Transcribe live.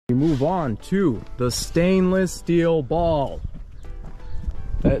We move on to the stainless steel ball.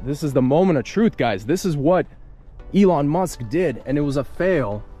 This is the moment of truth, guys. This is what Elon Musk did, and it was a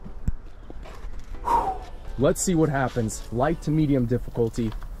fail. Let's see what happens. Light to medium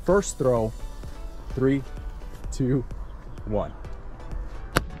difficulty. First throw. 3, 2, 1.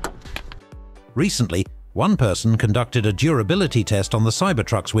 Recently, one person conducted a durability test on the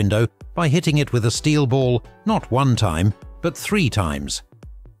Cybertruck's window by hitting it with a steel ball not 1 time, but 3 times.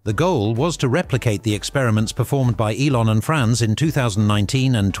 The goal was to replicate the experiments performed by Elon and Franz in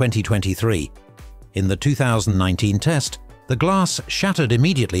 2019 and 2023. In the 2019 test, the glass shattered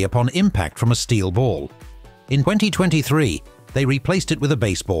immediately upon impact from a steel ball. In 2023, they replaced it with a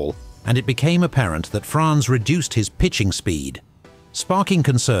baseball, and it became apparent that Franz reduced his pitching speed, sparking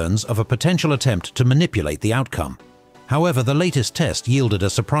concerns of a potential attempt to manipulate the outcome. However, the latest test yielded a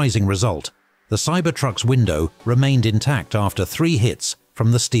surprising result. The Cybertruck's window remained intact after 3 hits from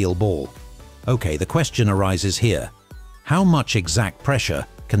the steel ball. Okay, the question arises here. How much exact pressure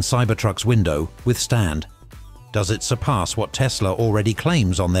can Cybertruck's window withstand? Does it surpass what Tesla already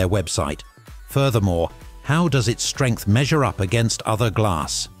claims on their website? Furthermore, how does its strength measure up against other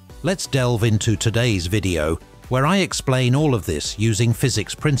glass? Let's delve into today's video, where I explain all of this using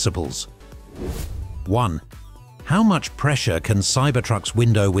physics principles. 1. How much pressure can Cybertruck's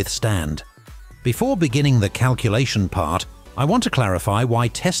window withstand? Before beginning the calculation part, I want to clarify why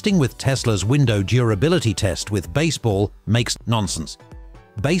testing with Tesla's window durability test with baseball makes nonsense.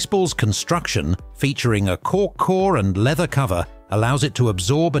 Baseball's construction, featuring a cork core and leather cover, allows it to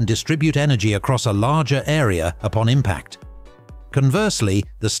absorb and distribute energy across a larger area upon impact. Conversely,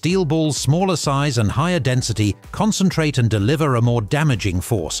 the steel ball's smaller size and higher density concentrate and deliver a more damaging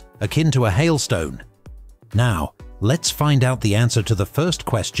force, akin to a hailstone. Now, let's find out the answer to the first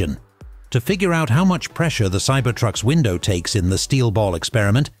question. To figure out how much pressure the Cybertruck's window takes in the steel ball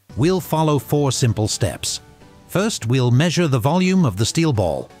experiment, we'll follow 4 simple steps. First, we'll measure the volume of the steel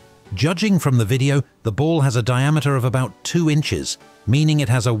ball. Judging from the video, the ball has a diameter of about 2 inches, meaning it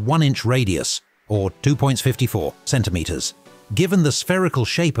has a 1-inch radius, or 2.54 centimeters. Given the spherical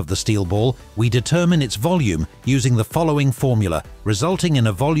shape of the steel ball, we determine its volume using the following formula, resulting in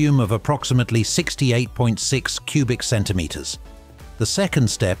a volume of approximately 68.6 cubic centimeters. The second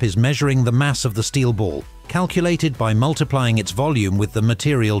step is measuring the mass of the steel ball, calculated by multiplying its volume with the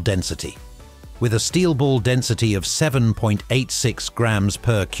material density. With a steel ball density of 7.86 grams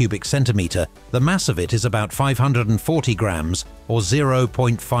per cubic centimeter, the mass of it is about 540 grams, or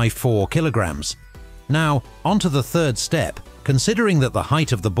 0.54 kilograms. Now, onto the third step. Considering that the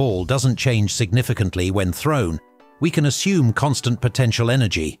height of the ball doesn't change significantly when thrown, we can assume constant potential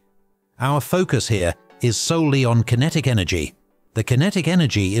energy. Our focus here is solely on kinetic energy. The kinetic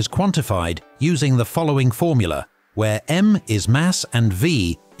energy is quantified using the following formula, where m is mass and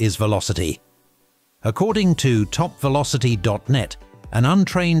v is velocity. According to topvelocity.net, an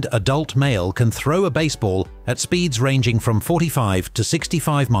untrained adult male can throw a baseball at speeds ranging from 45 to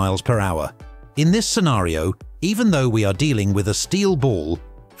 65 miles per hour. In this scenario, even though we are dealing with a steel ball,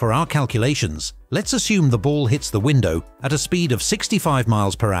 for our calculations, let's assume the ball hits the window at a speed of 65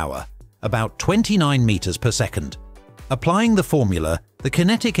 miles per hour, about 29 meters per second. Applying the formula, the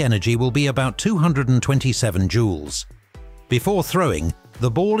kinetic energy will be about 227 joules. Before throwing, the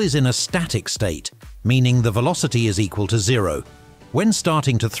ball is in a static state, meaning the velocity is equal to 0. When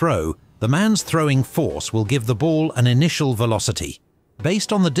starting to throw, the man's throwing force will give the ball an initial velocity.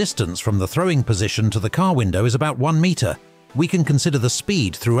 Based on the distance from the throwing position to the car window is about 1 meter, we can consider the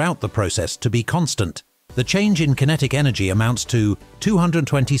speed throughout the process to be constant. The change in kinetic energy amounts to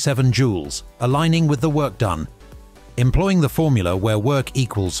 227 joules, aligning with the work done. Employing the formula where work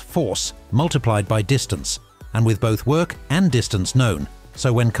equals force multiplied by distance, and with both work and distance known,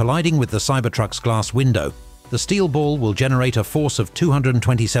 so when colliding with the Cybertruck's glass window, the steel ball will generate a force of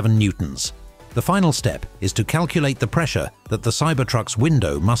 227 newtons. The final step is to calculate the pressure that the Cybertruck's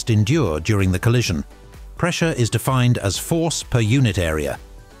window must endure during the collision. Pressure is defined as force per unit area.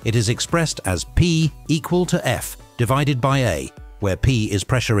 It is expressed as P equal to F divided by A, where P is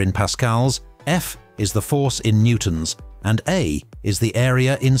pressure in Pascals, F is the force in newtons, and A is the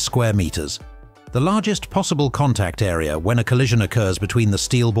area in square meters. The largest possible contact area when a collision occurs between the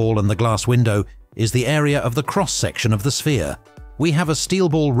steel ball and the glass window is the area of the cross-section of the sphere. We have a steel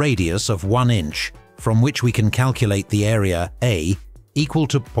ball radius of 1 inch, from which we can calculate the area A equal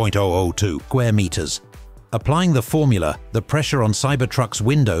to 0.002 square meters. Applying the formula, the pressure on Cybertruck's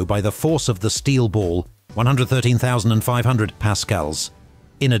window by the force of the steel ball, 113,500 pascals.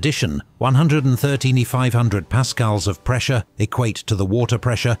 In addition, 113,500 pascals of pressure equate to the water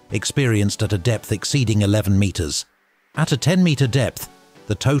pressure experienced at a depth exceeding 11 meters. At a 10-meter depth,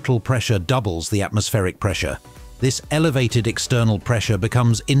 the total pressure doubles the atmospheric pressure. This elevated external pressure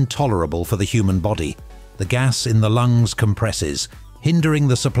becomes intolerable for the human body. The gas in the lungs compresses, hindering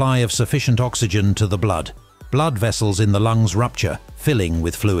the supply of sufficient oxygen to the blood. Blood vessels in the lungs rupture, filling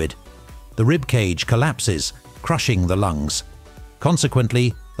with fluid. The rib cage collapses, crushing the lungs.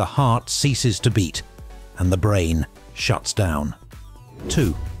 Consequently, the heart ceases to beat, and the brain shuts down.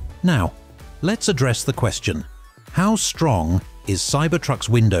 2. Now, let's address the question: how strong is Cybertruck's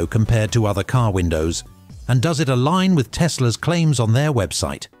window compared to other car windows, and does it align with Tesla's claims on their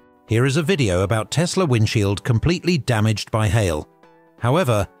website? Here is a video about Tesla windshield completely damaged by hail.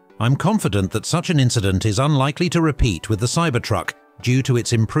 However, I'm confident that such an incident is unlikely to repeat with the Cybertruck due to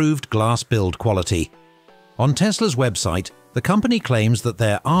its improved glass build quality. On Tesla's website, the company claims that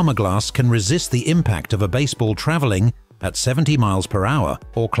their armor glass can resist the impact of a baseball traveling at 70 miles per hour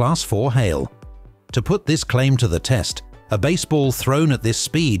or Class 4 hail. To put this claim to the test, a baseball thrown at this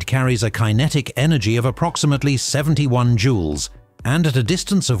speed carries a kinetic energy of approximately 71 joules, and at a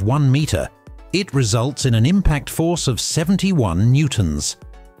distance of 1 meter, it results in an impact force of 71 newtons.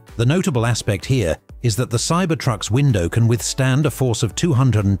 The notable aspect here is that the Cybertruck's window can withstand a force of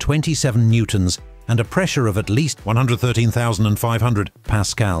 227 newtons and a pressure of at least 113,500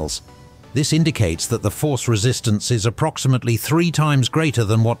 Pascals. This indicates that the force resistance is approximately 3 times greater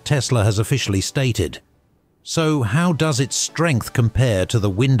than what Tesla has officially stated. So how does its strength compare to the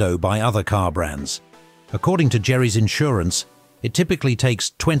window by other car brands? According to Jerry's Insurance, it typically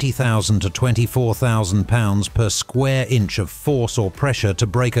takes 20,000 to 24,000 pounds per square inch of force or pressure to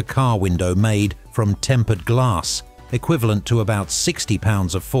break a car window made from tempered glass, equivalent to about 60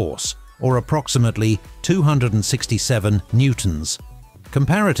 pounds of force, or approximately 267 newtons.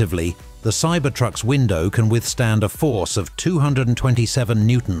 Comparatively, the Cybertruck's window can withstand a force of 227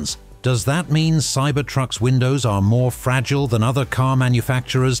 newtons. Does that mean Cybertruck's windows are more fragile than other car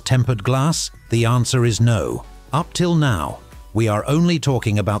manufacturers' tempered glass? The answer is no. Up till now, we are only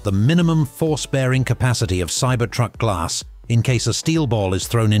talking about the minimum force-bearing capacity of Cybertruck glass in case a steel ball is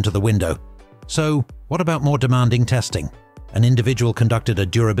thrown into the window. So, what about more demanding testing? An individual conducted a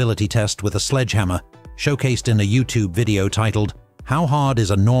durability test with a sledgehammer, showcased in a YouTube video titled, "How hard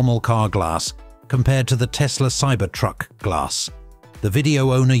is a normal car glass compared to the Tesla Cybertruck glass?" The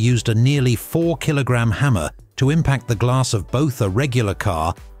video owner used a nearly 4-kilogram hammer to impact the glass of both a regular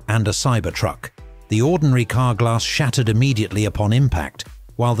car and a Cybertruck. The ordinary car glass shattered immediately upon impact,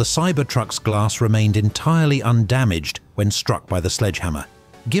 while the Cybertruck's glass remained entirely undamaged when struck by the sledgehammer.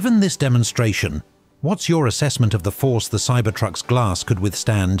 Given this demonstration, what's your assessment of the force the Cybertruck's glass could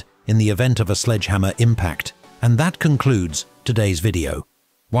withstand in the event of a sledgehammer impact? And that concludes today's video.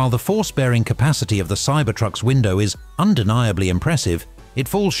 While the force-bearing capacity of the Cybertruck's window is undeniably impressive, it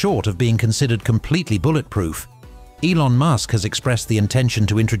falls short of being considered completely bulletproof. Elon Musk has expressed the intention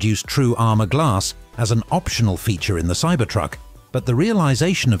to introduce true armor glass as an optional feature in the Cybertruck, but the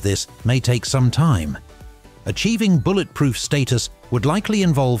realization of this may take some time. Achieving bulletproof status would likely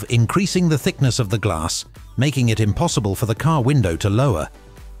involve increasing the thickness of the glass, making it impossible for the car window to lower.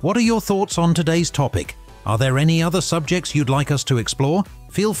 What are your thoughts on today's topic? Are there any other subjects you'd like us to explore?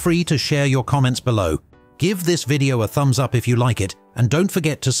 Feel free to share your comments below. Give this video a thumbs up if you like it, and don't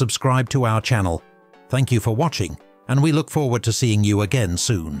forget to subscribe to our channel. Thank you for watching, and we look forward to seeing you again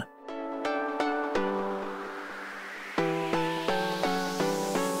soon.